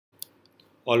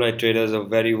Alright traders, a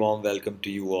very warm welcome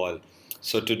to you all.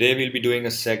 So today we'll be doing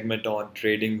a segment on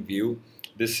TradingView.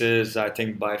 This is, I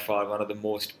think, by far one of the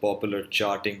most popular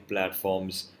charting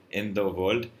platforms in the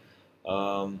world.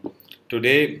 Um,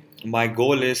 Today my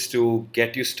goal is to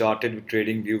get you started with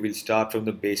TradingView. We'll start from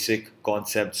the basic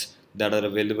concepts that are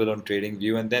available on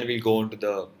TradingView, and then we'll go into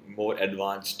the more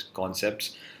advanced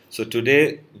concepts. So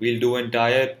today we'll do an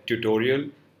entire tutorial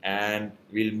and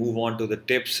we'll move on to the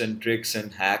tips and tricks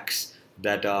and hacks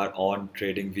that are on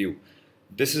TradingView.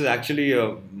 This is actually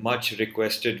a much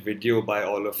requested video by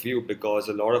all of you because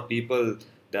a lot of people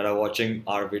that are watching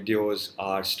our videos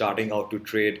are starting out to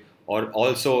trade, or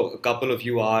also a couple of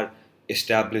you are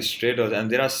established traders, and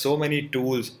there are so many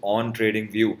tools on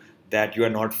TradingView that you are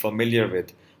not familiar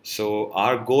with. So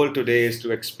our goal today is to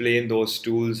explain those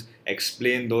tools,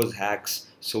 explain those hacks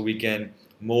so we can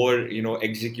more,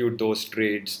 execute those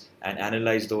trades and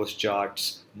analyze those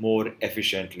charts more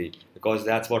efficiently, because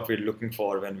that's what we're looking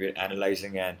for when we're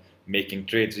analyzing and making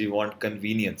trades. We want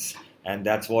convenience, and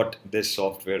that's what this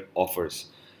software offers.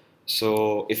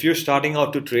 So if you're starting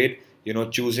out to trade,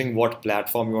 choosing what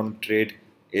platform you want to trade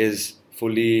is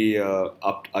fully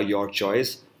up to your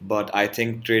choice. But I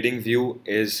think TradingView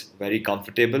is very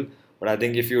comfortable. But I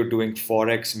think if you're doing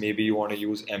Forex, maybe you want to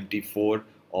use MT4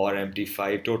 or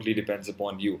MT5, totally depends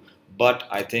upon you. But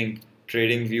I think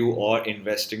TradingView or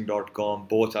investing.com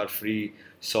both are free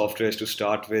softwares to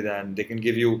start with, and they can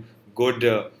give you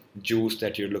good juice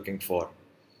that you're looking for.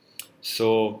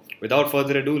 So without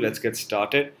further ado, let's get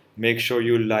started. Make sure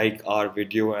you like our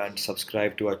video and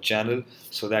subscribe to our channel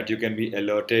so that you can be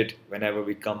alerted whenever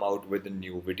we come out with a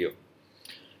new video.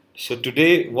 So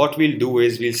today what we'll do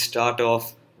is we'll start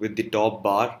off with the top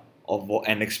bar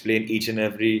and explain each and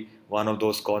every one of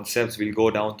those concepts. We'll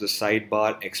go down to the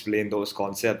sidebar, explain those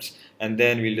concepts, and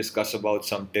then we'll discuss about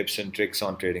some tips and tricks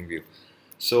on TradingView.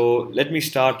 So let me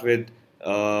start with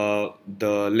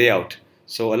the layout.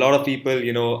 So a lot of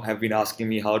people, have been asking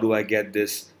me how do I get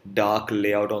this dark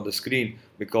layout on the screen,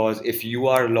 because if you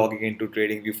are logging into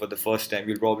TradingView for the first time,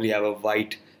 you'll probably have a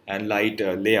white and light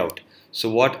layout. So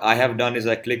what I have done is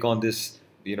I click on this,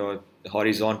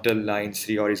 horizontal lines,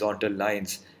 three horizontal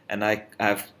lines, and I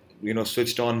have,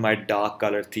 switched on my dark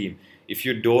color theme. If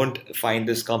you don't find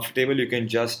this comfortable, you can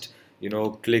just,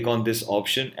 click on this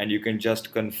option and you can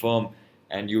just confirm,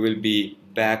 and you will be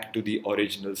back to the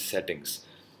original settings.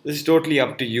 This is totally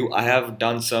up to you. I have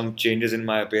done some changes in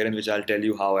my appearance, which I'll tell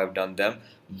you how I've done them.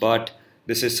 But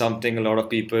this is something a lot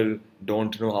of people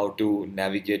don't know how to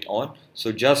navigate on.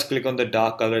 So just click on the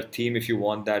dark color theme if you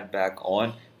want that back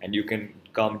on, and you can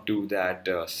come to that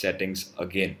settings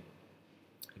again.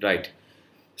 Right.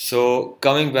 So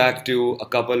coming back to a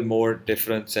couple more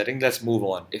different settings, let's move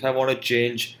on. If I want to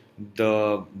change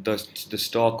the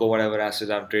stock or whatever asset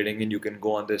I'm trading in, you can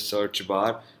go on this search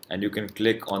bar and you can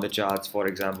click on the charts, for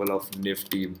example, of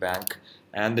Nifty Bank,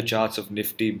 and the charts of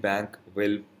Nifty Bank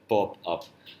will pop up.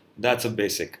 That's a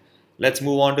basic. Let's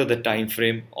move on to the time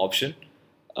frame option.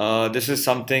 This is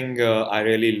something I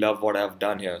really love what I've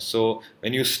done here. So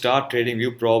when you start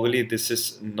TradingView, probably this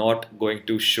is not going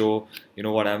to show,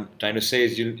 what I'm trying to say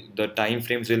is the time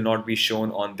frames will not be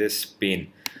shown on this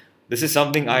pane. This is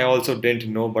something I also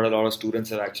didn't know, but a lot of students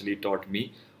have actually taught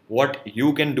me. What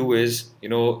you can do is,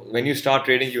 when you start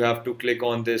trading, you have to click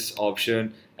on this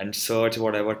option and search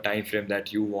whatever time frame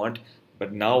that you want.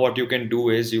 But now what you can do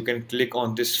is you can click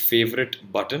on this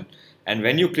favorite button, and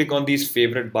when you click on these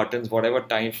favorite buttons, whatever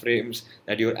time frames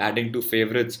that you're adding to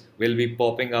favorites will be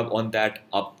popping up on that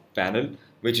up panel,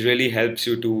 which really helps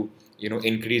you to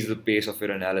increase the pace of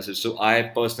your analysis. So I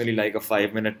personally like a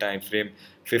 5-minute time frame,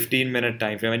 15-minute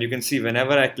time frame, and you can see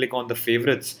whenever I click on the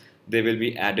favorites, they will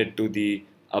be added to the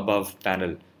above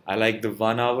panel. I like the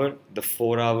 1 hour, the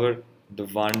 4 hour, the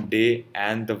 1 day,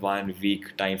 and the 1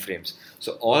 week time frames.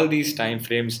 So all these time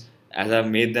frames, as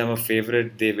I've made them a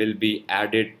favorite, they will be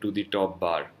added to the top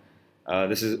bar.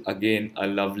 This is again a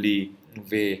lovely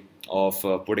way of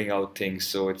putting out things.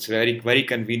 So it's very, very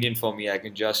convenient for me. I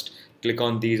can just click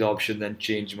on these options and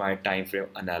change my time frame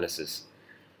analysis.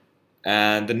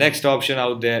 And the next option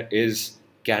out there is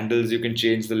candles. You can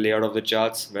change the layout of the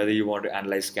charts, whether you want to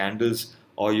analyze candles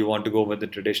or you want to go with the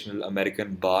traditional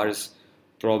American bars.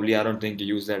 Probably I don't think you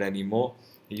use that anymore.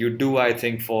 You do, I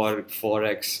think, for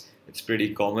Forex. It's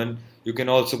pretty common. You can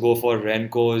also go for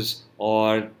Renkos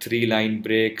or three-line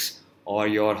breaks or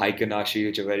your Heikinashi,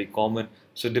 which are very common.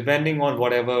 So depending on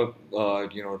whatever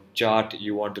chart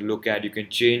you want to look at, you can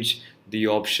change the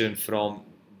option from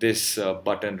this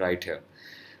button right here.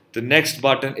 The next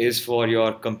button is for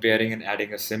your comparing and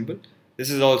adding a symbol. This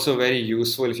is also very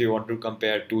useful if you want to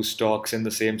compare two stocks in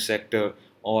the same sector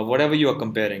or whatever you are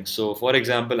comparing. So for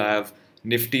example, I have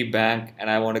Nifty Bank and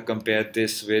I want to compare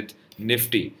this with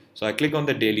Nifty. So I click on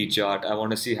the daily chart. I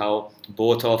want to see how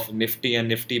both of Nifty and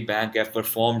Nifty Bank have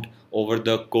performed over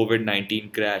the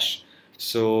COVID-19 crash.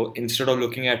 So instead of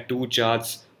looking at two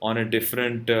charts on a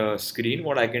different screen,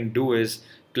 what I can do is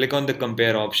click on the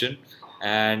compare option,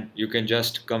 and you can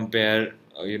just compare,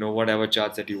 whatever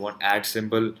charts that you want. Add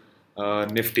symbol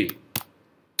Nifty.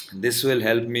 This will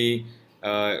help me.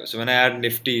 So when I add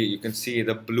Nifty, you can see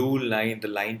the blue line, the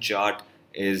line chart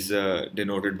is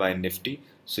denoted by Nifty.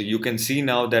 So you can see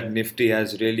now that Nifty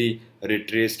has really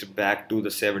retraced back to the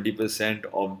 70%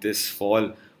 of this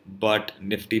fall, but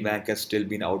Nifty Bank has still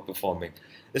been outperforming.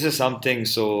 This is something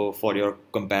so for your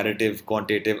comparative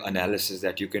quantitative analysis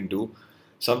that you can do.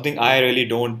 Something I really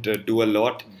don't do a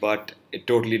lot, but it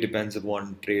totally depends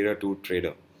upon trader to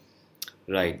trader.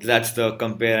 Right, that's the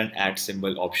compare and add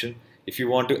symbol option. If you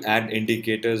want to add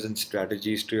indicators and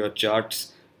strategies to your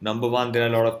charts, number one, there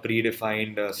are a lot of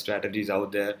predefined strategies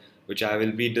out there, which I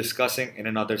will be discussing in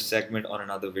another segment on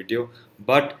another video.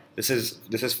 But this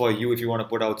is for you if you want to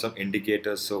put out some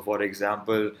indicators. So, for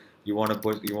example, you want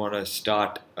to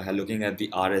start looking at the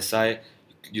RSI.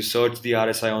 You search the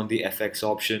RSI on the FX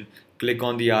option, click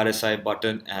on the RSI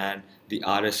button, and the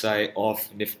RSI of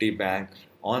Nifty Bank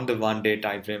on the 1 day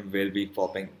time frame will be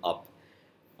popping up.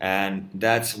 And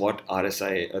that's what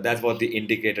that's what the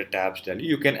indicator tabs tell you.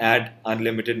 You can add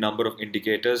unlimited number of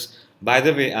indicators. By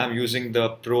the way, I'm using the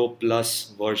Pro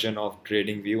Plus version of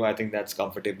TradingView. I think that's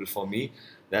comfortable for me.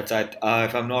 That's at,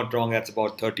 if I'm not wrong, that's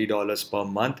about $30 per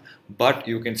month. But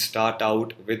you can start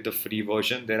out with the free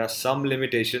version. There are some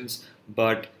limitations,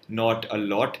 but not a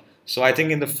lot. So I think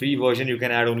in the free version you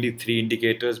can add only 3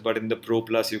 indicators, but in the Pro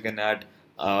Plus you can add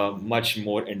much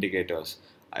more indicators.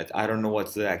 I don't know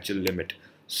what's the actual limit.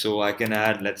 So I can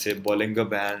add, let's say, Bollinger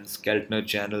Bands, Keltner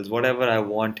channels, whatever I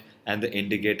want, and the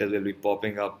indicators will be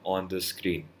popping up on the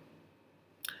screen.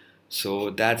 So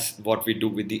that's what we do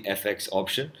with the FX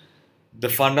option. The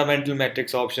fundamental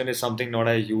metrics option is something not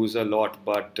I use a lot,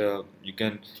 but you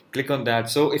can click on that.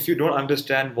 So if you don't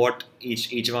understand what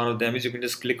each one of them is, you can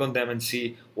just click on them and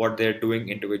see what they're doing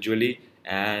individually,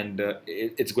 and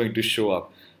it's going to show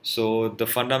up. So the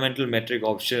fundamental metric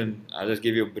option, I'll just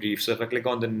give you a brief. So if I click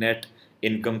on the net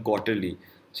income quarterly,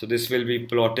 so this will be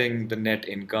plotting the net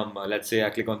income. Let's say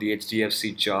I click on the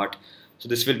HDFC chart. So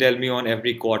this will tell me on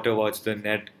every quarter what's the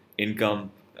net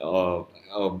income,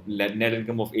 net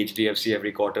income of HDFC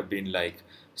every quarter been like.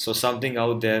 So something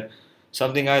out there,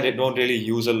 something I don't really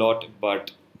use a lot,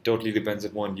 but totally depends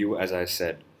upon you, as I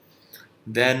said.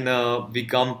 Then we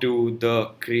come to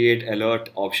the create alert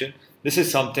option. This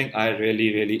is something I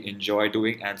really enjoy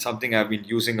doing and something I've been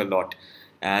using a lot.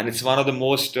 And it's one of the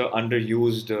most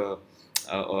underused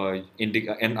an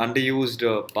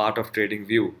underused part of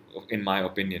TradingView, in my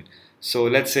opinion. So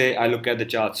let's say I look at the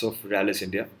charts of Rallis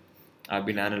India. I've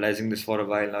been analyzing this for a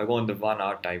while. Now I go on the 1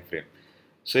 hour time frame.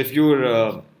 So if you're,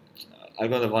 I'll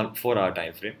go on the 4 hour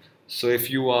time frame. So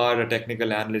if you are a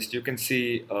technical analyst, you can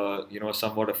see,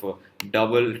 somewhat of a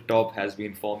double top has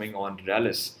been forming on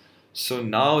Rallis. So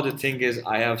now the thing is,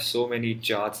 I have so many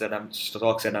stocks that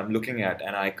I'm looking at,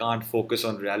 and I can't focus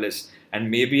on Rallis.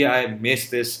 And maybe I miss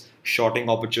this shorting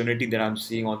opportunity that I'm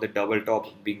seeing on the double top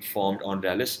being formed on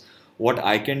Rallis. What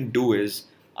I can do is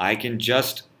I can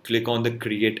just click on the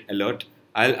create alert.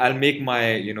 I'll make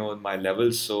my my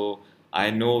levels, so I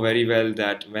know very well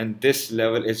that when this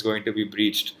level is going to be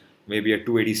breached, maybe a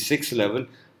 286 level,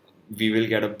 we will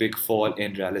get a big fall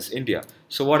in Rallis India.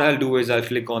 So what I'll do is I'll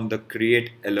click on the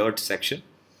create alert section,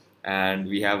 and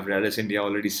we have Rallis India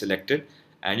already selected,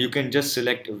 and you can just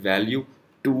select value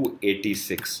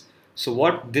 286. So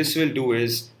what this will do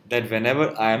is that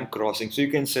whenever I am crossing, so you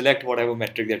can select whatever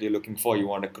metric that you're looking for. You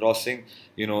want a crossing,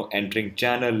 entering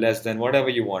channel less than, whatever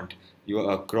you want. You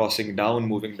are crossing down,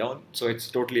 moving down. So it's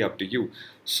totally up to you.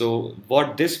 So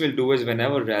what this will do is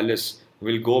whenever Rallis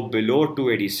will go below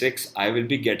 286, I will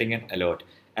be getting an alert.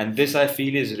 And this I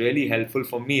feel is really helpful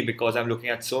for me because I'm looking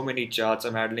at so many charts,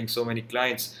 I'm handling so many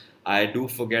clients. I do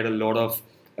forget a lot of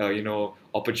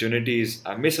opportunities.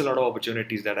 I miss a lot of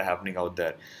opportunities that are happening out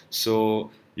there.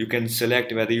 So you can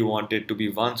select whether you want it to be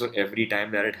once or every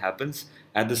time that it happens.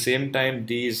 At the same time,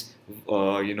 these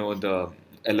the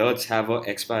alerts have a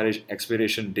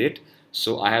expiration date.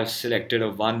 So I have selected a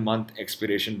 1 month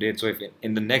expiration date. So if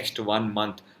in the next 1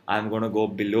 month I'm going to go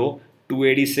below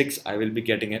 286, I will be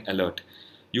getting an alert.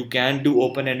 You can do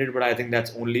open-ended, but I think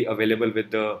that's only available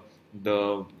with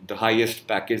the highest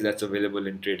package that's available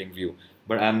in TradingView.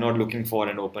 But I'm not looking for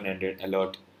an open-ended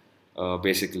alert,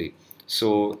 basically.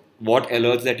 So what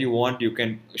alerts that you want, you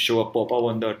can show a pop-up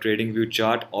on the TradingView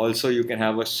chart. Also, you can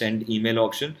have a send email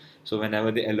option. So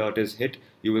whenever the alert is hit,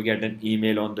 you will get an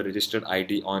email on the registered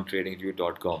ID on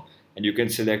tradingview.com, and you can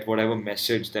select whatever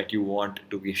message that you want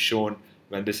to be shown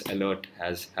when this alert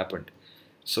has happened.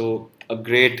 So a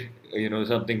great,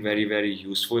 something very, very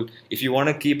useful. If you want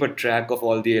to keep a track of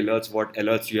all the alerts, what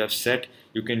alerts you have set,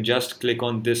 you can just click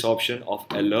on this option of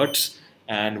alerts.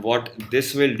 And what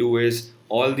this will do is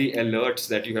all the alerts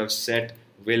that you have set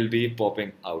will be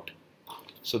popping out.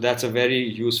 So that's a very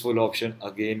useful option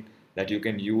again that you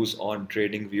can use on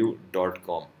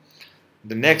tradingview.com.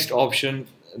 The next option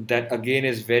that again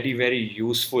is very, very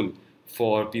useful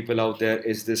for people out there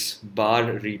is this bar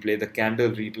replay, the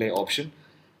candle replay option.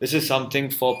 This is something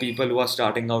for people who are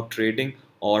starting out trading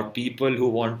or people who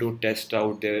want to test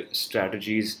out their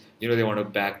strategies. They want to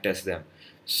back test them.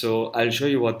 So I'll show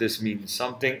you what this means.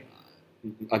 Something,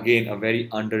 again, a very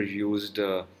underused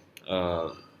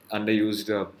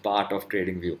part of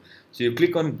TradingView. So you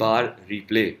click on bar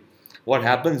replay. What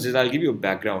happens is, I'll give you a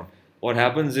background. What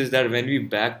happens is that when we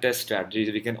backtest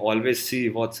strategies, we can always see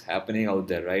what's happening out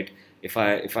there, right? If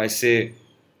I say,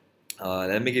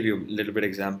 let me give you a little bit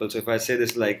example. So if I say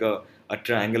this like a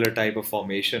triangular type of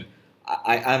formation,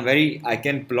 I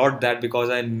can plot that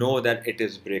because I know that it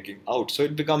is breaking out. So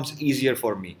it becomes easier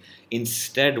for me.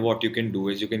 Instead, what you can do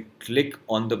is you can click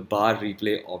on the bar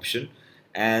replay option,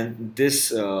 and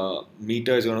this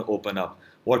meter is going to open up.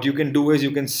 What you can do is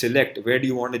you can select where do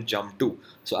you want to jump to.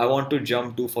 So I want to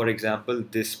jump to, for example,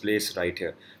 this place right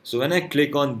here. So when I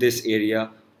click on this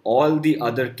area, all the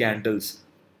other candles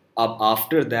up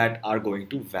after that are going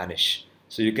to vanish.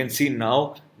 So you can see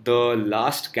now the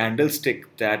last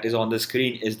candlestick that is on the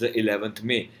screen is the 11th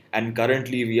May, and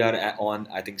currently we are on,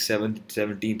 I think,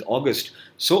 17th August.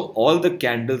 So all the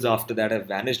candles after that have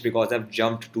vanished because I've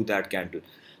jumped to that candle.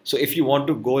 So if you want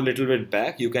to go a little bit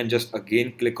back, you can just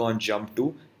again click on jump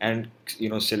to and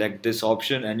select this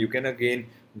option, and you can again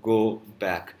go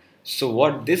back. So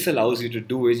what this allows you to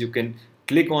do is you can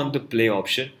click on the play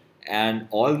option, and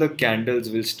all the candles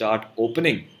will start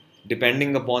opening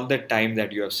depending upon the time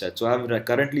that you have set. So I have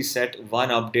currently set one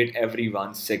update every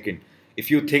 1 second.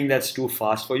 If you think that's too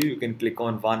fast for you, you can click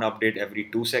on one update every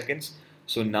 2 seconds.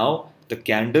 So now the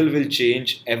candle will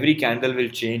change, every candle will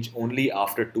change only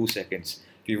after 2 seconds.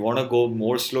 If you want to go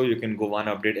more slow, you can go one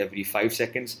update every 5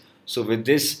 seconds. So with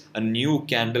this, a new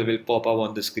candle will pop up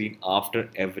on the screen after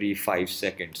every 5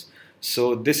 seconds.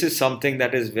 So this is something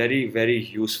that is very, very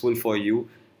useful for you,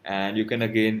 and you can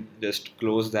again just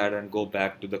close that and go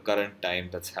back to the current time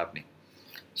that's happening.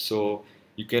 So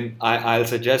you can, I'll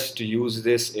suggest to use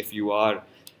this if you are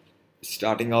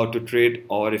starting out to trade,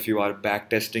 or if you are back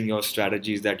testing your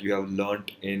strategies that you have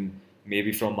learned in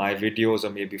maybe from my videos or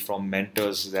maybe from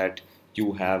mentors that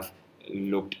you have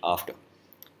looked after.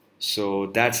 So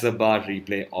that's the bar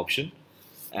replay option.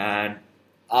 And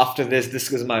after this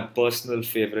is my personal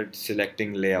favorite,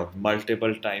 selecting layout,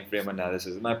 multiple time frame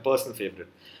analysis, my personal favorite.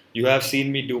 You have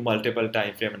seen me do multiple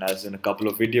time frame analysis in a couple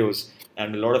of videos,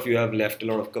 and a lot of you have left a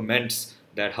lot of comments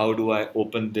that how do I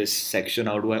open this section,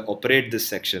 how do I operate this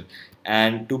section.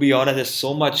 And to be honest, there's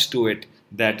so much to it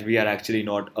that we are actually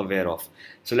not aware of.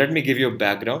 So let me give you a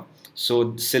background.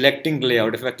 So selecting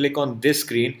layout, if I click on this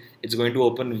screen, it's going to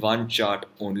open one chart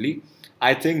only.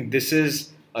 I think this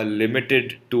is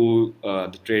limited to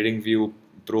the TradingView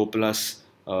Pro Plus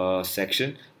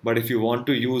section. But if you want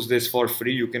to use this for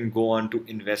free, you can go on to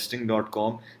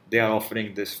investing.com. They are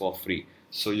offering this for free,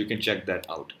 so you can check that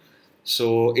out.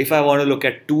 So if I want to look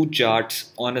at two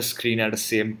charts on a screen at the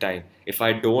same time, if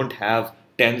I don't have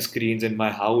 10 screens in my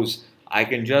house, I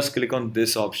can just click on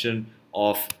this option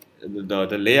of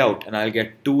the layout, and I'll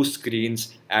get two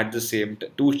screens at the same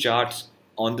two charts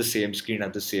on the same screen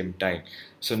at the same time.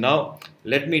 So now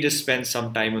let me just spend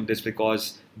some time on this,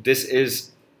 because this is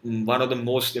one of the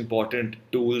most important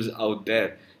tools out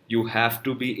there. You have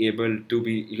to be able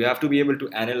to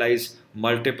analyze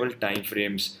multiple time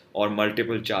frames or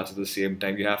multiple charts at the same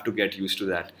time. You have to get used to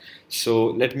that. So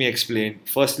let me explain.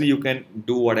 Firstly, you can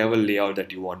do whatever layout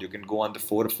that you want. You can go on the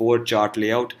four chart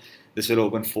layout. This will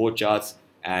open four charts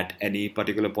at any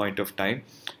particular point of time.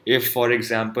 If, for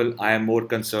example, I am more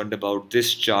concerned about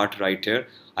this chart right here,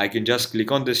 I can just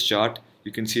click on this chart.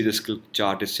 You can see this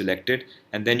chart is selected,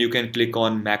 and then you can click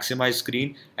on maximize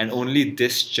screen, and only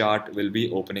this chart will be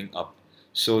opening up.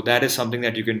 So that is something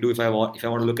that you can do. If I want to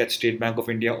look at State Bank of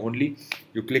India only,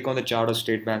 you click on the chart of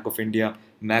State Bank of India,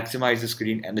 maximize the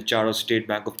screen, and the chart of State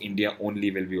Bank of India only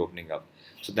will be opening up.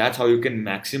 So that's how you can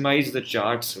maximize the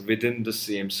charts within the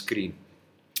same screen.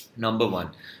 Number one.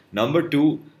 Number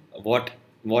two, what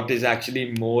is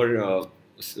actually more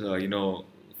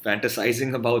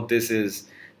fantasizing about this is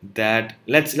that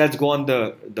let's go on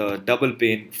the double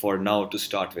pane for now to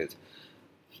start with.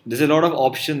 There's a lot of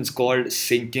options called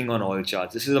syncing on all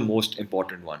charts. This is the most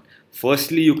important one.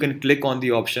 Firstly, you can click on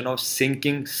the option of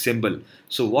syncing symbol.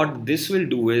 So what this will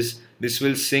do is this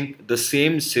will sync the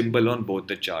same symbol on both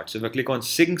the charts. So if I click on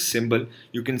sync symbol,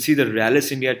 you can see the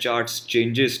Realis India charts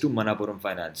changes to Manappuram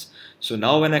Finance. So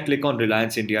now when I click on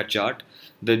Reliance India chart,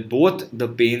 both the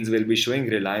panes will be showing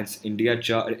Reliance India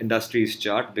chart, Industries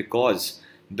chart, because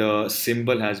the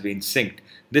symbol has been synced.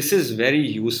 This is very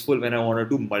useful when I want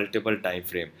to do multiple time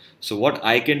frame. So what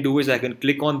I can do is I can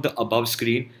click on the above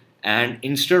screen, and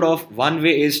instead of, one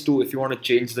way is to, if you want to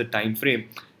change the time frame,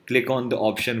 click on the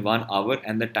option 1 hour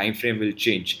and the time frame will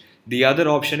change. The other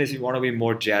option is, if you want to be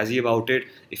more jazzy about it,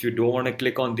 if you don't want to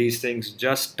click on these things,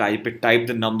 just type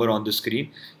the number on the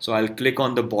screen. So I'll click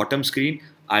on the bottom screen,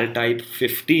 I'll type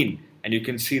 15, and you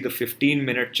can see the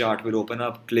 15-minute chart will open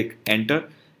up. Click enter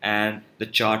and the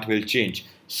chart will change.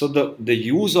 So the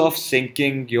use of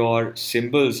syncing your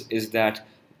symbols is that,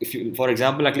 if you, for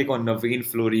example, I click on Naveen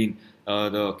Fluorine,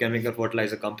 the chemical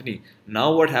fertilizer company.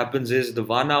 Now what happens is the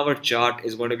 1 hour chart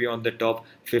is going to be on the top,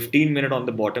 15-minute on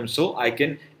the bottom, so I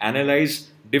can analyze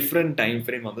different time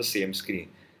frame on the same screen.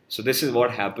 So this is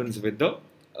what happens with the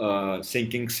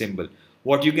syncing symbol.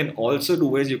 What you can also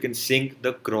do is you can sync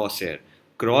the crosshair.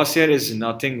 Crosshair is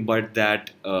nothing but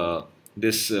that the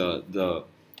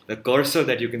cursor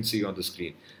that you can see on the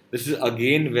screen. This is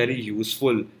again very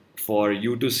useful for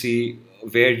you to see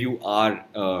where you are.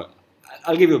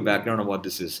 I'll give you a background of what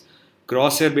this is.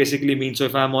 Crosshair basically means, so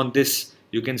if I'm on this,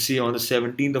 you can see on the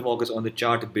 17th of August on the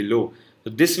chart below. So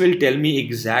this will tell me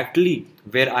exactly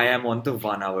where I am on the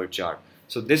 1 hour chart.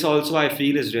 So this also I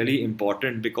feel is really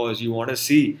important, because you want to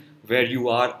see where you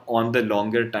are on the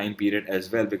longer time period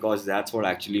as well, because that's what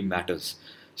actually matters.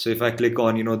 So if I click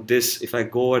on, this, if I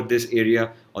go over this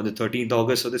area on the 13th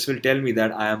August, so this will tell me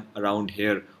that I am around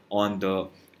here on the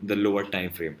lower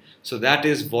time frame. So that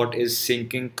is what is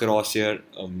syncing crosshair,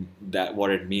 that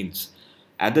what it means.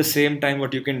 At the same time,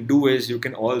 what you can do is you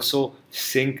can also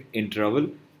sync interval.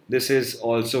 This is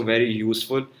also very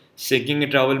useful. Syncing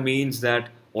interval means that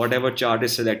whatever chart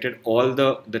is selected, all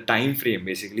the time frame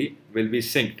basically will be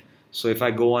synced. So if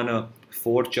I go on a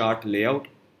 4 chart layout,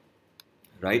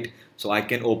 right? So I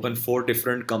can open 4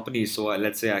 different companies. So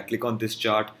let's say I click on this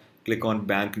chart, click on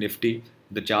Bank Nifty.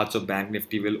 The charts of Bank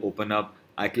Nifty will open up.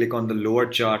 I click on the lower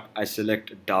chart, I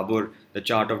select Dabur. The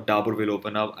chart of Dabur will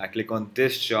open up. I click on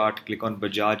this chart, click on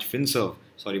Bajaj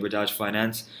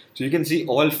Finance. So you can see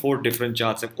all 4 different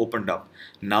charts have opened up.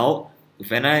 Now,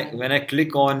 when I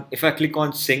click on, if I click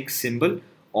on sync symbol,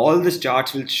 all these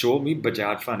charts will show me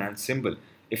Bajaj Finance symbol.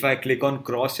 If I click on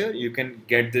crosshair, you can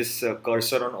get this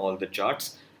cursor on all the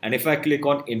charts. And if I click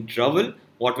on interval,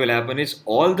 what will happen is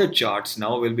all the charts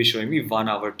now will be showing me 1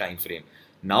 hour time frame.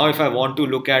 Now if I want to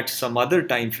look at some other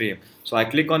time frame, so I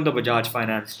click on the Bajaj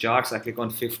Finance charts, I click on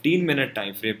 15-minute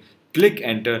time frame, click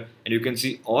enter, and you can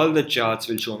see all the charts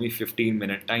will show me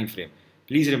 15-minute time frame.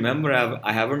 Please remember,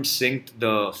 I haven't synced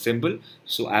the symbol,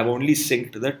 so I've only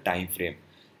synced the time frame.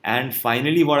 And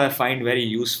finally, what I find very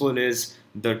useful is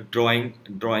the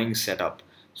drawing setup.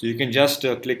 So you can just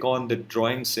click on the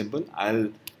drawing symbol. I'll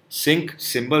sync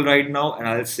symbol right now, and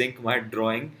I'll sync my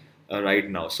drawing right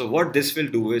now. So what this will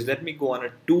do is, let me go on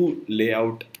a two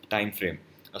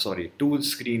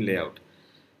screen layout.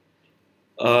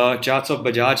 Charts of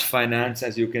Bajaj Finance,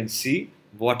 as you can see,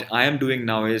 what I am doing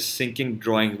now is syncing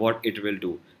drawing, what it will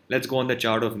do. Let's go on the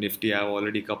chart of Nifty. I have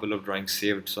already a couple of drawings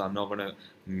saved, so I'm not going to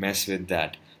mess with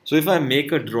that. So if I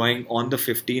make a drawing on the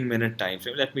 15-minute time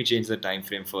frame, let me change the time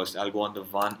frame first. I'll go on the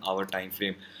 1 hour time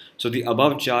frame. So the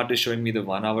above chart is showing me the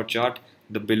 1 hour chart.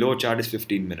 The below chart is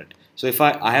 15-minute. So if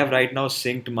I have right now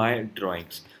synced my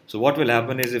drawings. So what will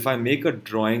happen is, if I make a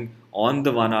drawing on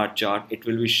the 1 hour chart, it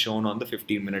will be shown on the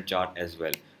 15-minute chart as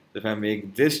well. So if I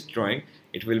make this drawing,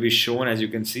 it will be shown, as you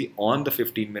can see, on the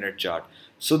 15-minute chart.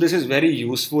 So this is very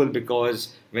useful,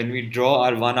 because when we draw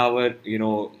our 1 hour,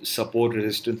 support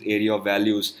resistance area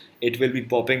values, it will be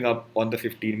popping up on the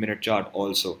 15-minute chart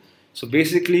also. So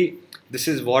basically, this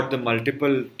is what the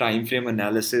multiple time frame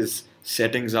analysis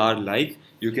settings are like.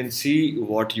 You can see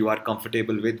what you are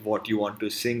comfortable with, what you want to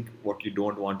sync, what you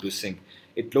don't want to sync.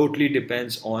 It totally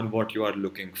depends on what you are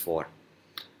looking for.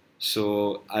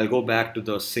 So I'll go back to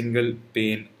the single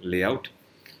pane layout.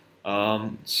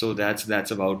 So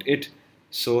that's about it.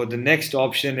 So the next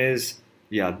option is,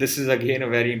 this is again a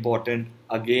very important,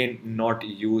 again not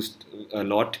used a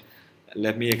lot.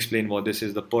 Let me explain what this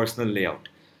is, the personal layout.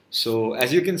 So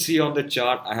as you can see on the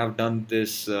chart, I have done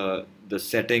this, the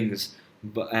settings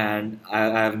and I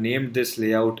have named this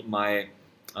layout my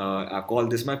I call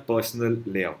this my personal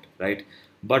layout, right?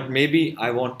 But maybe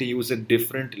I want to use a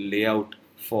different layout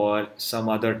for some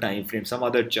other time frame, some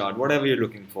other chart, whatever you're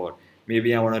looking for.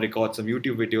 Maybe I want to record some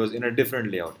YouTube videos in a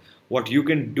different layout. What you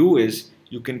can do is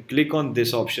you can click on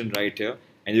this option right here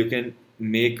and you can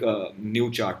make a new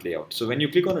chart layout. So when you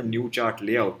click on a new chart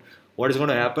layout, what is going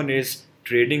to happen is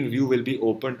TradingView will be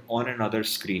opened on another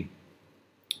screen,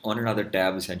 on another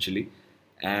tab essentially.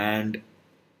 And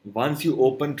once you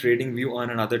open TradingView on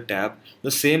another tab,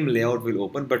 the same layout will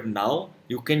open, but now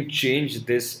you can change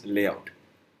this layout.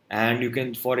 And you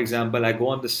can, for example, I go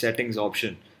on the settings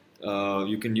option.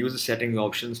 You can use the settings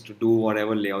options to do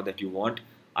whatever layout that you want.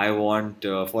 I want,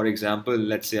 for example,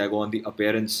 let's say I go on the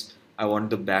appearance. I want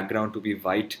the background to be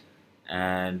white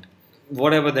and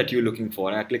whatever that you're looking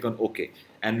for. I click on OK.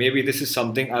 And maybe this is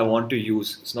something I want to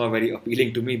use. It's not very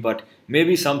appealing to me, but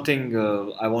maybe something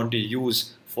I want to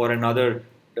use for another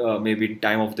maybe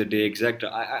time of the day, exact.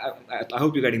 I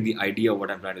hope you're getting the idea of what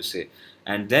I'm trying to say.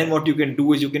 And then what you can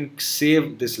do is you can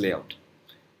save this layout.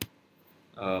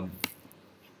 Um,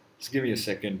 just give me a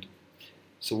second.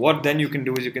 So what then you can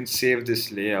do is you can save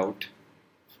this layout.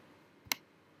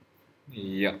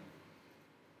 Yeah.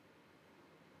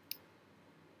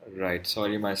 Right,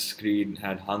 sorry, my screen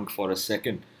had hung for a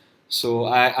second. So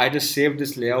I just saved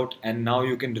this layout, and now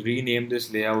you can rename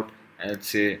this layout and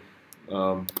say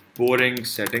boring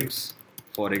settings,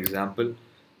 for example,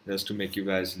 just to make you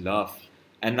guys laugh.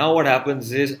 And now what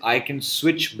happens is I can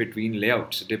switch between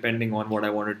layouts depending on what I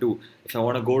want to do. If I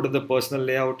want to go to the personal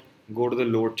layout, go to the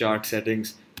load chart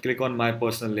settings, click on my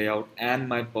personal layout, and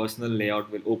my personal layout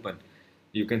will open.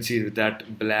 You can see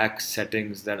that black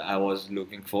settings that I was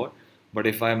looking for. But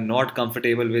if I'm not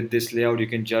comfortable with this layout, you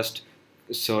can just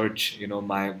search,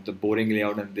 the boring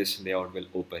layout, and this layout will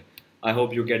open. I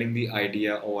hope you're getting the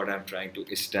idea of what I'm trying to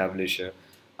establish here.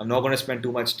 I'm not going to spend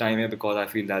too much time here because I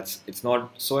feel it's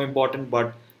not so important,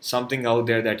 but something out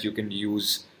there that you can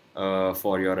use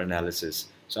for your analysis.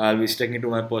 So I'll be sticking to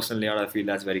my personal layout. I feel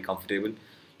that's very comfortable.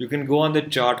 You can go on the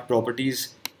chart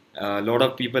properties. A lot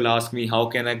of people ask me how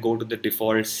can I go to the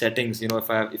default settings,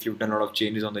 if you've done a lot of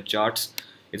changes on the charts.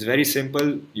 It's very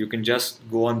simple. You can just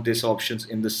go on this options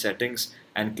in the settings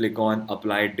and click on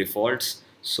apply defaults.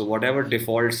 So whatever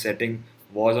default setting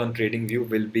was on TradingView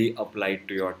will be applied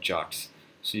to your charts.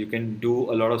 So you can do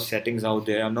a lot of settings out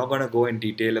there. I'm not going to go in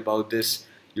detail about this.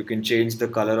 You can change the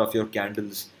color of your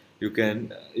candles. You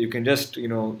can just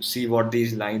see what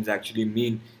these lines actually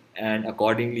mean, and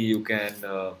accordingly you can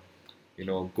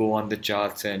go on the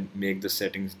charts and make the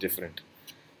settings different.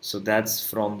 So that's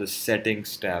from the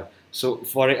settings tab. So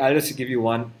I'll just give you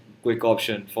one quick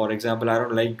option. For example, I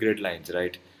don't like grid lines,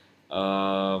 right?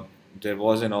 There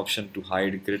was an option to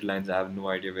hide grid lines. I have no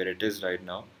idea where it is right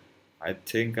now. I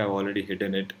think I've already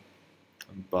hidden it,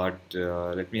 but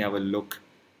let me have a look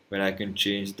where I can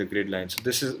change the grid lines. So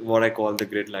this is what I call the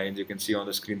grid lines. You can see on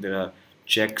the screen there are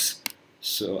checks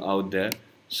out there.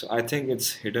 So I think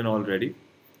it's hidden already,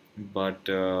 but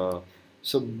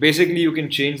so basically you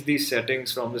can change these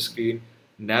settings from the screen,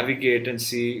 navigate and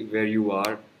see where you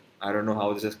are. I don't know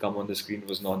how this has come on the screen, it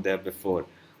was not there before,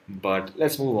 but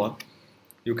let's move on.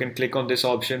 You can click on this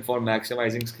option for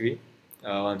maximizing screen.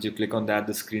 Once you click on that,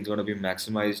 the screen is going to be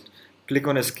maximized. Click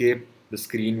on escape, the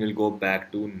screen will go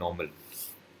back to normal.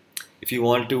 If you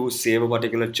want to save a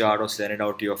particular chart or send it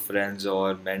out to your friends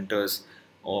or mentors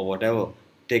or whatever,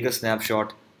 take a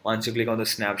snapshot. Once you click on the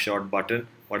snapshot button,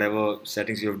 whatever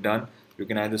settings you've done, you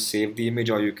can either save the image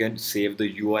or you can save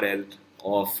the URL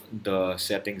of the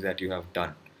settings that you have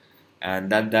done.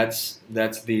 And that's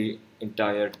the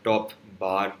entire top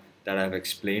bar that I've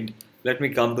explained. Let me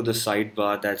come to the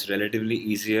sidebar. That's relatively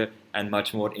easier and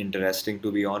much more interesting,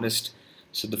 to be honest.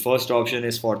 So the first option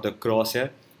is for the crosshair.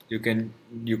 You can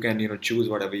choose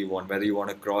whatever you want, whether you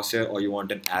want a crosshair or you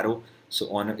want an arrow.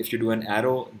 So if you do an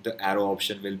arrow, the arrow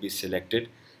option will be selected.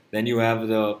 Then you have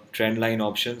the trend line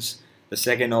options. The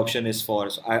second option is so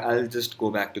I'll just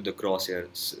go back to the crosshair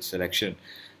selection.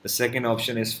 The second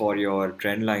option is for your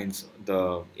trend lines,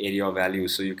 the area of value.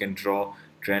 So you can draw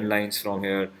trend lines from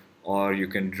here, or you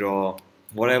can draw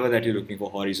whatever that you're looking for,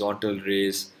 horizontal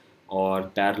rays or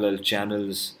parallel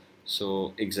channels,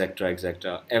 so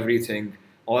etc. Everything,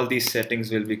 all these settings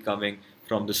will be coming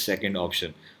from the second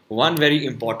option. One very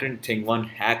important thing, one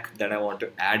hack that I want to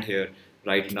add here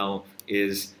right now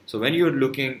is, so when you're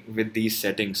looking with these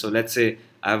settings, so let's say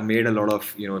I've made a lot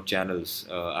of channels.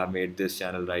 I've made this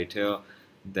channel right here,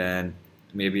 then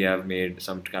maybe I've made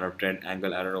some kind of trend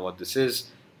angle. I don't know what this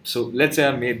is. So let's say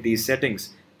I've made these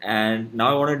settings, and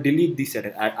now I want to delete the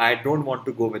setting. I don't want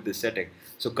to go with this setting.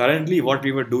 So currently what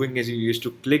we were doing is you used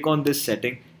to click on this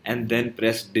setting and then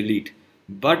press delete.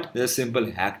 But there's a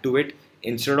simple hack to it.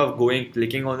 Instead of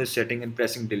clicking on this setting and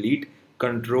pressing delete,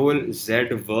 Control Z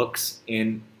works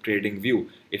in TradingView.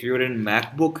 If you're in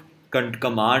MacBook,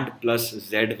 Command plus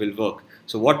Z will work.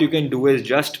 So what you can do is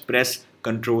just press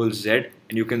Control Z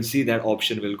and you can see that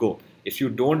option will go. If you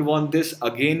don't want this,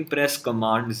 again press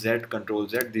Command Z, Control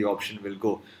Z, the option will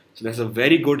go. So that's a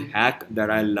very good hack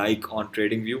that I like on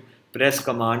TradingView. Press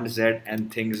Command Z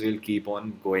and things will keep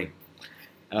on going.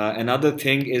 Another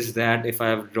thing is that if I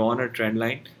have drawn a trend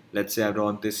line, let's say I've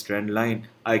drawn this trend line,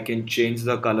 I can change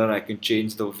the color, I can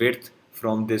change the width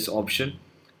from this option.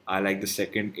 I like the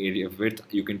second area of width.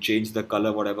 You can change the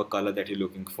color, whatever color that you're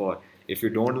looking for. If you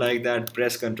don't like that,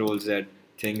 press Ctrl Z,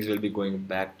 things will be going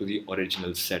back to the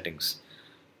original settings.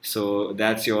 So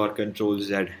that's your Ctrl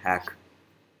Z hack.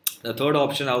 The third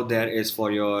option out there is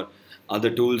for your other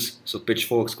tools. So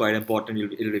pitchfork's quite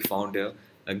important. It'll be found here.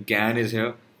 GAN is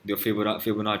here. The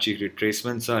Fibonacci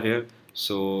retracements are here.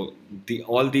 So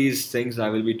all these things I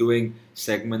will be doing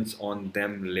segments on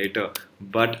them later.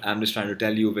 But I'm just trying to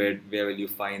tell you where will you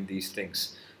find these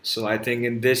things. So I think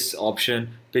in this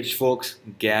option, pitchforks,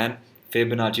 GAN,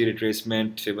 Fibonacci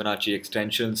retracement, Fibonacci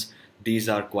extensions, these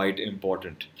are quite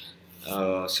important.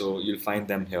 So you'll find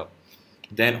them here.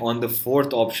 Then on the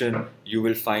fourth option, you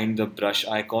will find the brush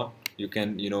icon. You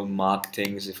can, mark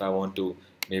things. If I want to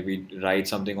maybe write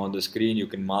something on the screen, you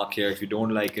can mark here. If you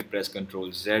don't like it, press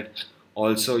Ctrl Z.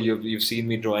 Also, you've seen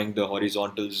me drawing the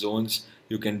horizontal zones.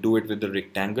 You can do it with the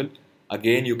rectangle.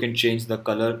 Again, you can change the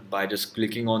color by just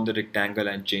clicking on the rectangle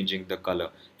and changing the color.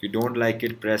 If you don't like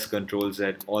it, press Ctrl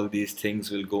Z. All these things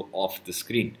will go off the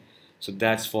screen. So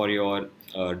that's for your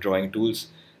drawing tools.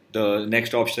 The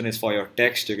next option is for your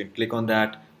text. You can click on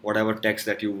that, whatever text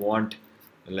that you want.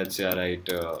 Let's say I write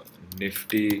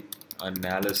Nifty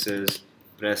analysis,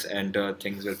 press enter,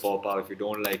 things will pop out. If you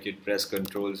don't like it, press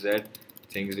Ctrl Z,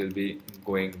 things will be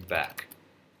going back.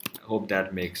 I hope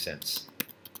that makes sense.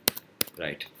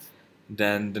 Right.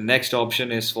 Then the next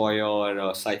option is for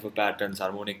your cipher patterns,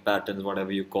 harmonic patterns,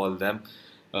 whatever you call them.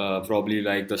 Probably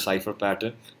like the cipher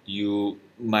pattern. You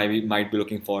might be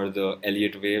looking for the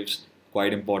Elliott waves.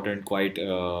 Quite important, quite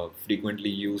frequently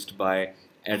used by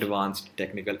advanced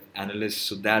technical analysts.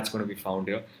 So that's going to be found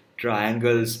here.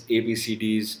 Triangles,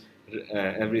 ABCDs,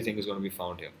 everything is going to be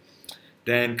found here.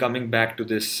 Then coming back to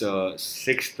this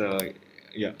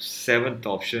seventh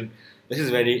option. This is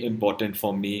very important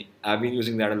for me. I've been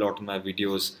using that a lot in my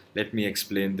videos. Let me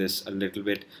explain this a little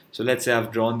bit. So let's say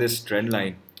I've drawn this trend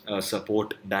line,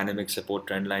 dynamic support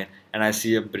trend line, and I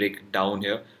see a break down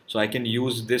here. So I can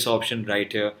use this option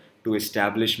right here to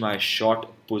establish my short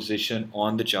position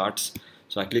on the charts.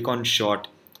 So I click on short,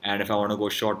 and if I want to go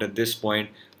short at this point,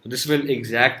 this will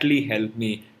exactly help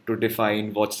me to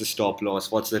define what's the stop loss,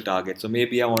 what's the target. So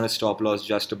maybe I want a stop loss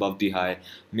just above the high,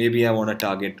 maybe I want a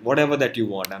target, whatever that you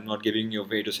want. I'm not giving you a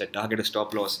way to set target or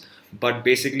stop loss, but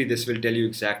basically this will tell you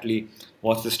exactly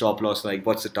what's the stop loss like,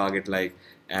 what's the target like,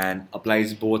 and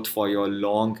applies both for your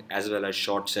long as well as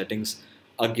short settings.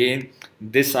 Again,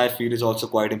 this I feel is also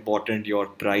quite important, your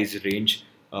price range.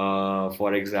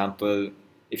 For example,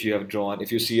 if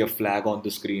you see a flag on the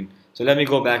screen. So let me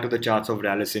go back to the charts of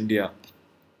Rallis India,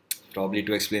 probably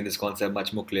to explain this concept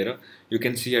much more clearer. You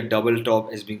can see a double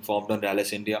top is being formed on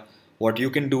Rallis India. What you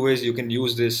can do is you can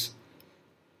use this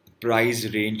price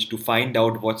range to find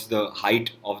out what's the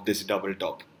height of this double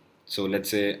top. So let's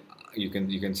say you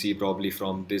can see probably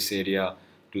from this area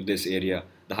to this area,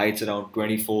 the height's around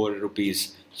 24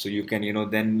 rupees. So you can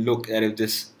then look at if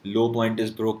this low point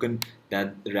is broken,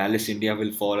 that Rallis India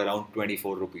will fall around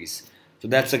 24 rupees. So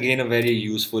that's again a very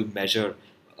useful measure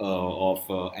of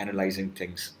analyzing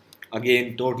things.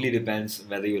 Again, totally depends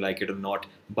whether you like it or not,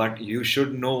 but you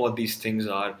should know what these things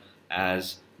are,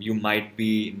 as you might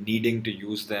be needing to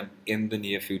use them in the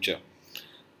near future.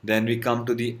 Then we come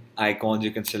to the icons.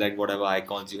 You can select whatever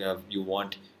icons you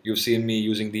want. You've seen me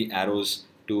using the arrows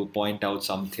to point out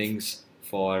some things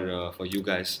for you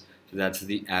guys. So that's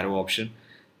the arrow option.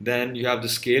 Then you have the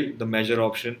scale, the measure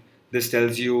option. This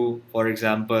tells you, for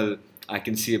example, I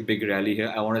can see a big rally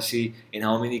here. I want to see in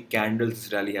how many candles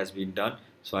this rally has been done.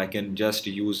 So I can just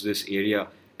use this area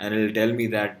and it'll tell me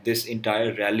that this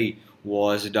entire rally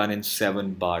was done in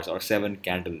 7 bars or 7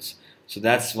 candles. So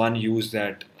that's one use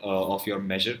that of your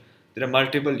measure. There are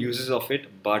multiple uses of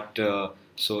it, but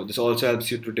so this also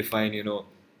helps you to define,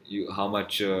 how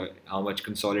much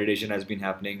consolidation has been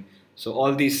happening. So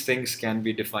all these things can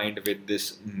be defined with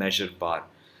this measure bar.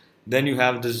 Then you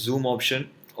have the zoom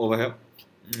option over here.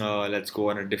 Let's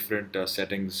go on a different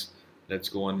settings. Let's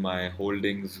go on my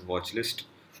holdings watch list.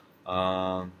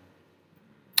 Um,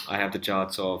 I have the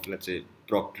charts of, let's say,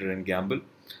 Procter and Gamble.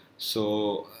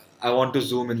 So I want to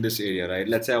zoom in this area, right?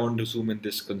 Let's say I want to zoom in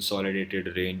this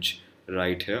consolidated range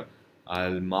right here.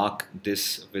 I'll mark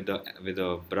this with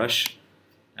a brush,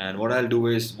 and what I'll do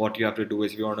is, what you have to do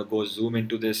is, if you want to go zoom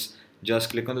into this, just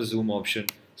click on the zoom option,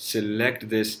 select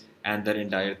this, and that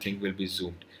entire thing will be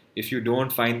zoomed. If you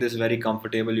don't find this very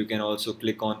comfortable, you can also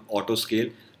click on auto scale.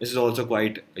 This is also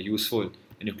quite useful.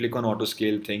 When you click on auto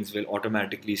scale, things will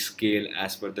automatically scale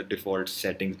as per the default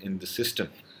settings in the system.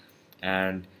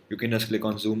 And you can just click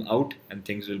on zoom out and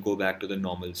things will go back to the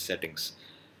normal settings.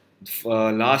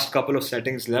 Last couple of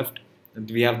settings left.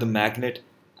 We have the magnet.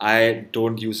 I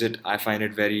don't use it. I find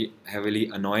it very heavily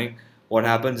annoying. What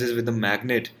happens is, with the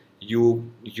magnet, you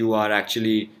are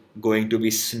actually going to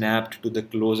be snapped to the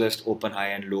closest open, high,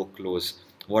 and low close.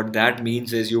 What that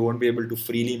means is you won't be able to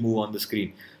freely move on the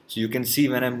screen. So you can see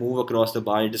when I move across the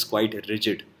bar, it is quite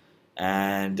rigid,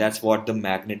 and that's what the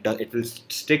magnet does. It will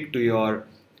stick to your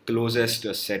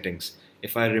closest settings.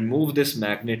 If I remove this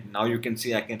magnet, now you can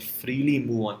see I can freely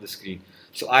move on the screen.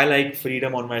 So I like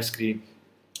freedom on my screen.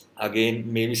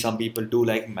 Again, maybe some people do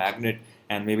like magnet,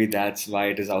 and maybe that's why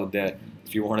it is out there,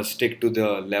 if you want to stick to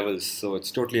the levels. So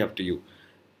it's totally up to you.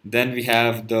 Then we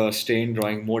have the stay in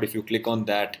drawing mode. If you click on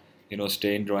that,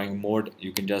 stay in drawing mode,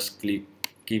 you can just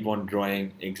keep on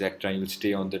drawing, etc. You will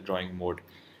stay on the drawing mode.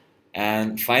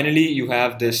 And finally, you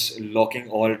have this locking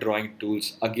all drawing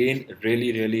tools. Again,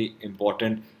 really, really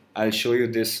important. I'll show you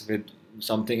this with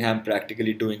something I'm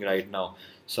practically doing right now.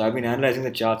 So I've been analyzing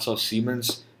the charts of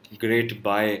Siemens. Great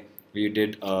buy we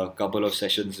did a couple of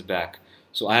sessions back.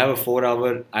 So I have a 4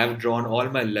 hour, I've drawn all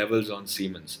my levels on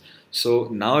Siemens. So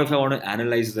now if I want to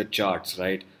analyze the charts,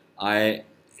 right, I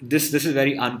this is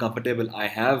very uncomfortable. I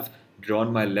have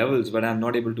drawn my levels, but I'm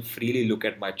not able to freely look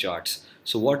at my charts.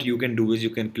 So what you can do is,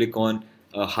 you can click on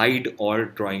hide all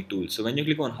drawing tools. So when you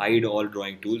click on hide all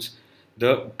drawing tools,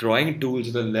 the drawing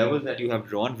tools, the levels that you have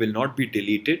drawn will not be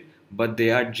deleted, but they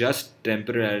are just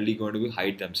temporarily going to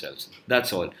hide themselves.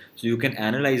 That's all. So you can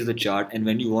analyze the chart, and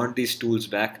when you want these tools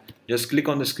back, just click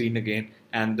on the screen again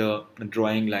and the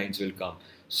drawing lines will come.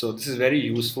 So this is very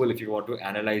useful if you want to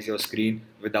analyze your screen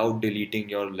without deleting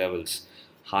your levels.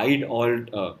 Hide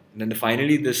all, then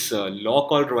finally this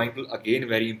lock all drawing tool, again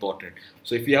very important.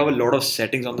 So if you have a lot of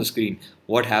settings on the screen,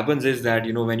 what happens is that,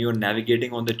 when you're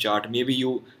navigating on the chart, maybe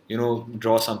you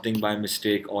draw something by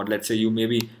mistake, or let's say you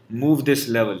maybe move this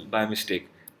level by mistake,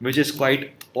 which is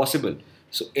quite possible.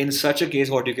 So in such a case,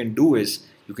 what you can do is,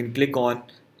 you can click on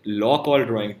lock all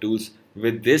drawing tools.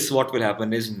 With this, what will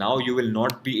happen is, now you will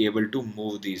not be able to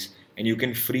move these, and you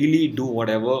can freely do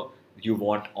whatever you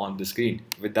want on the screen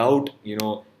without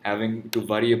having to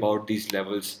worry about these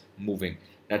levels moving.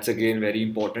 That's again very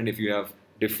important if you have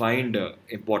defined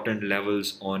important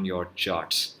levels on your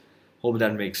charts. Hope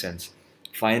that makes sense.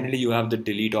 Finally, you have the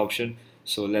delete option.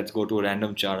 So let's go to a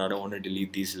random chart. I don't want to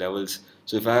delete these levels.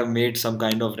 So if I have made some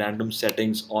kind of random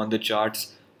settings on the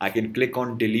charts, I can click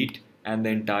on delete, and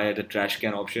the trash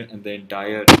can option, and the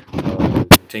entire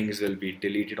things will be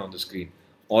deleted on the screen.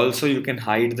 Also, you can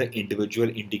hide the individual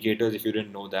indicators if you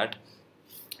didn't know that.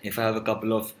 If I have a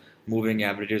couple of moving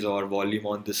averages or volume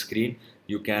on the screen,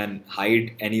 you can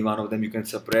hide any one of them. You can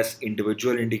suppress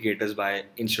individual indicators by,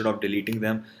 instead of deleting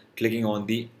them, clicking on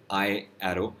the eye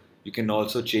arrow. You can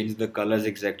also change the colors,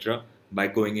 etc. by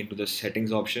going into the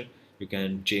settings option. You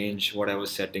can change whatever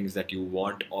settings that you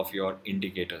want of your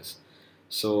indicators.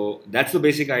 So that's the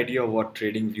basic idea of what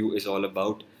TradingView is all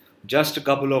about. Just a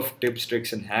couple of tips,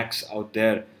 tricks, and hacks out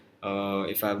there,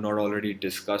 if I have not already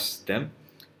discussed them.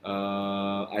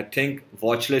 I think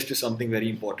watch list is something very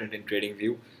important in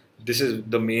TradingView. This is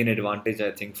the main advantage,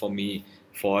 I think, for me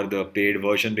for the paid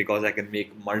version, because I can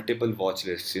make multiple watch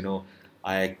lists.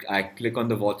 I click on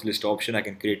the watch list option, I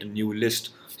can create a new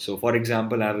list. So for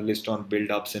example, I have a list on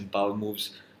build ups and power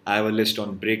moves. I have a list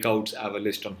on breakouts. I have a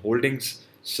list on holdings,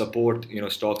 support,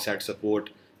 stocks at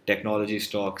support, technology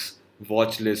stocks,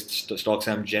 watch lists, stocks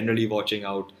I'm generally watching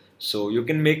out. So you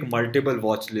can make multiple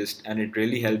watch lists, and it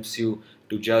really helps you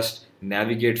to just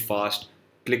navigate fast,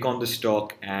 click on the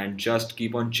stock, and just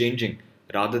keep on changing,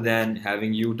 rather than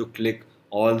having you to click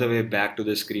all the way back to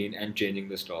the screen and changing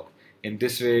the stock. In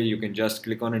this way, you can just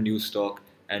click on a new stock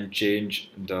and change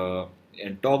the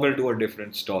and toggle to a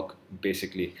different stock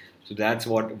basically. So that's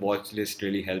what watch list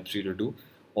really helps you to do.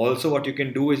 Also, what you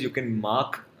can do is, you can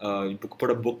put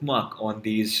a bookmark on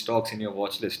these stocks in your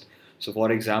watch list. So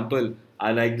for example,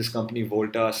 I like this company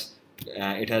Voltas.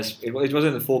 It was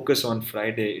in the focus on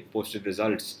Friday. It posted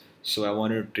results, so I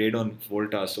wanted to trade on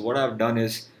Voltas. So what I've done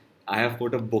is, I have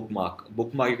put a bookmark.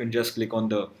 Bookmark, you can just click on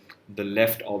the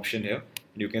left option here.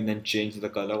 You can then change the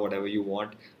color whatever you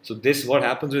want. So this, what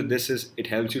happens with this is it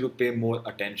helps you to pay more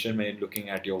attention when you're looking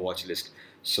at your watch list.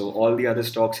 So all the other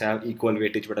stocks have equal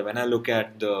weightage, but when I look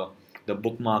at the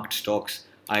bookmarked stocks,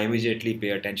 I immediately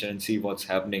pay attention and see what's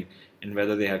happening and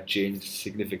whether they have changed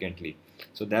significantly.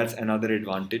 So that's another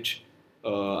advantage.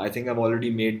 I think I've already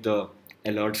made the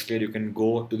alerts clear. You can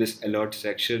go to this alert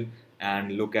section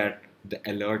and look at the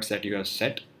alerts that you have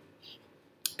set.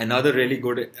 Another really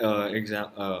good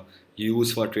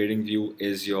use for TradingView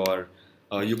is your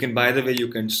you can, by the way, you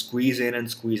can squeeze in and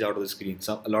squeeze out of the screen.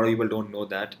 A lot of people don't know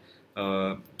that.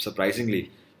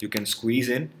 Surprisingly, you can squeeze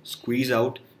in, squeeze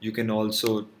out. You can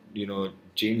also,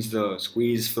 change the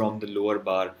squeeze from the lower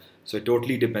bar. So it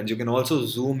totally depends. You can also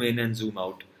zoom in and zoom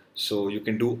out. So you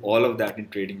can do all of that in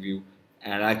TradingView,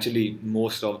 and actually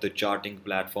most of the charting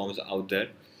platforms out there.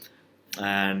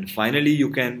 And finally,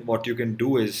 what you can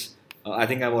do is, I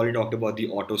think I've already talked about the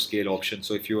auto scale option.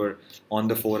 So if you're on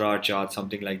the 4-hour chart,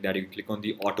 something like that, you click on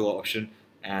the auto option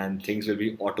and things will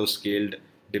be auto scaled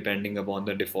depending upon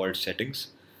the default settings.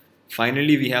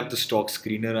 Finally, we have the stock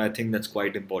screener. I think that's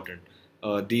quite important.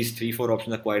 These 3-4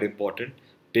 options are quite important.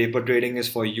 Paper trading is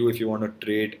for you if you want to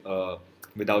trade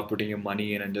without putting your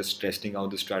money in and just testing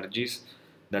out the strategies.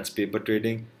 That's paper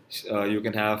trading. You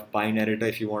can have Pine Editor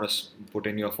if you want to put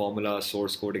in your formula,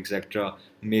 source code, etc.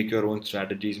 Make your own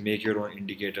strategies, make your own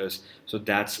indicators. So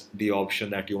that's the option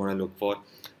that you want to look for.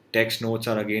 Text notes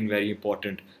are again very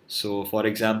important. So for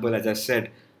example, as I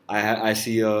said, I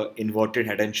see a inverted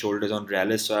head and shoulders on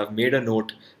Rallis. So I've made a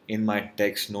note in my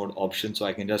text note option. So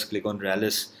I can just click on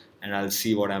Rallis and I'll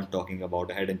see what I'm talking about,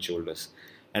 head and shoulders.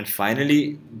 And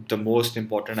finally, the most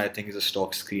important, I think, is a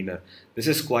stock screener. This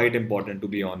is quite important, to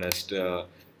be honest.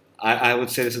 I would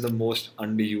say this is the most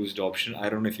underused option. I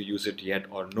don't know if you use it yet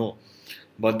or no,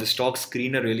 but the stock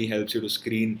screener really helps you to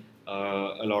screen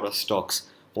a lot of stocks.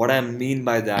 What I mean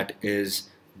by that is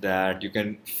that you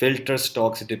can filter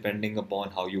stocks depending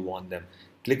upon how you want them.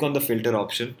 Click on the filter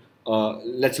option.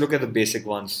 Let's look at the basic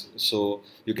ones. So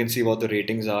you can see what the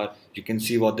ratings are. You can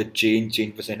see what the change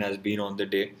percent has been on the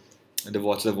day.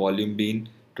 What's the volume been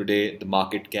today, the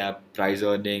market cap, price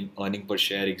earning, earning per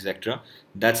share, etc.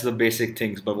 That's the basic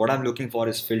things. But what I'm looking for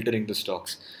is filtering the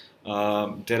stocks.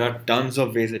 There are tons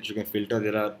of ways that you can filter.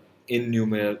 There are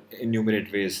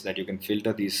innumerate ways that you can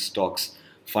filter these stocks.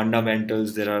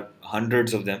 Fundamentals, there are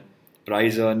hundreds of them.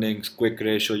 Price earnings, quick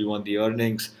ratio, you want the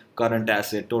earnings, current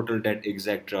asset, total debt,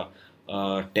 etc.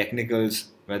 Technicals,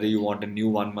 whether you want a new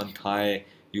 1 month high,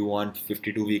 you want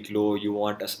 52-week low, you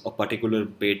want a particular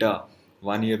beta,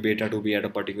 1 year beta to be at a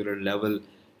particular level,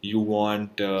 you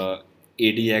want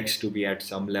ADX to be at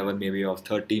some level maybe of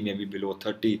 30, maybe below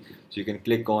 30. So you can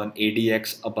click on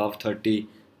ADX above 30,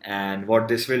 and what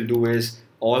this will do is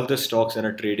all the stocks that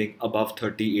are trading above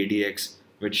 30 ADX,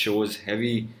 which shows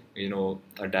heavy,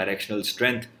 a directional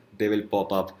strength, they will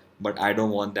pop up. But I don't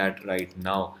want that right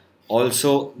now.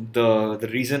 Also, the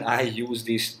reason I use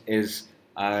these is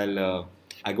I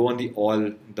go on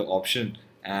the option,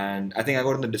 and I think I go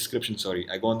on the description. Sorry,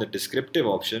 I go on the descriptive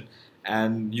option,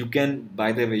 and you can,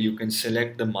 by the way, you can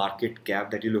select the market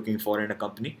cap that you're looking for in a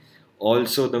company.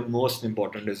 Also, the most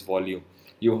important is volume.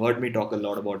 You heard me talk a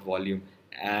lot about volume,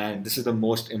 and this is the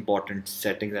most important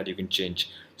setting that you can change.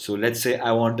 So let's say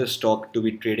I want a stock to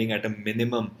be trading at a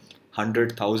minimum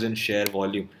 100,000 share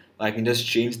volume. I can just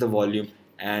change the volume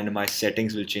and my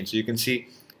settings will change. So you can see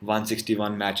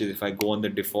 161 matches. If I go on the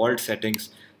default settings,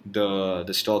 the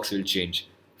stocks will change.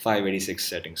 586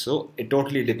 settings. So it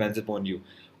totally depends upon you.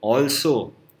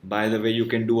 Also, by the way, you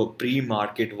can do a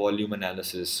pre-market volume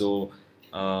analysis. So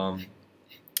um,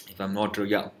 if I'm not wrong,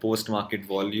 yeah, post-market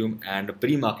volume and a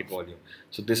pre-market volume.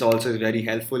 So this also is very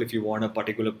helpful if you want a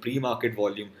particular pre-market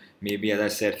volume. Maybe, as I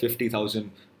said,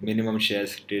 50,000 minimum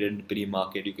shares traded in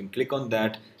pre-market. You can click on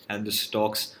that, and the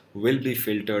stocks will be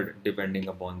filtered depending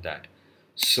upon that.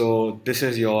 So this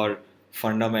is your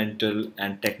fundamental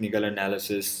and technical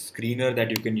analysis screener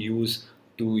that you can use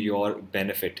to your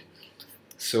benefit.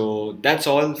 So that's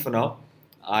all for now.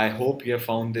 I hope you have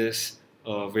found this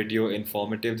video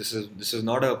informative. This is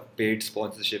not a paid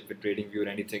sponsorship with TradingView or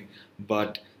anything,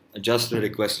 but just a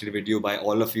requested video by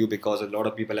all of you, because a lot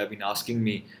of people have been asking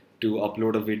me to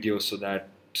upload a video so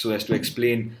as to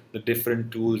explain the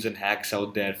different tools and hacks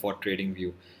out there for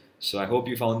TradingView. So I hope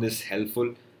you found this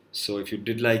helpful. So if you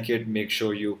did like it, make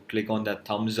sure you click on that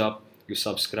thumbs up, you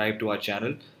subscribe to our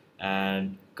channel,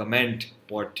 and comment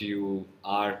what you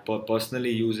are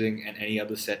personally using and any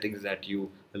other settings that you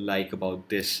like about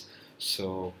this.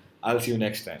 So I'll see you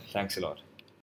next time. Thanks a lot.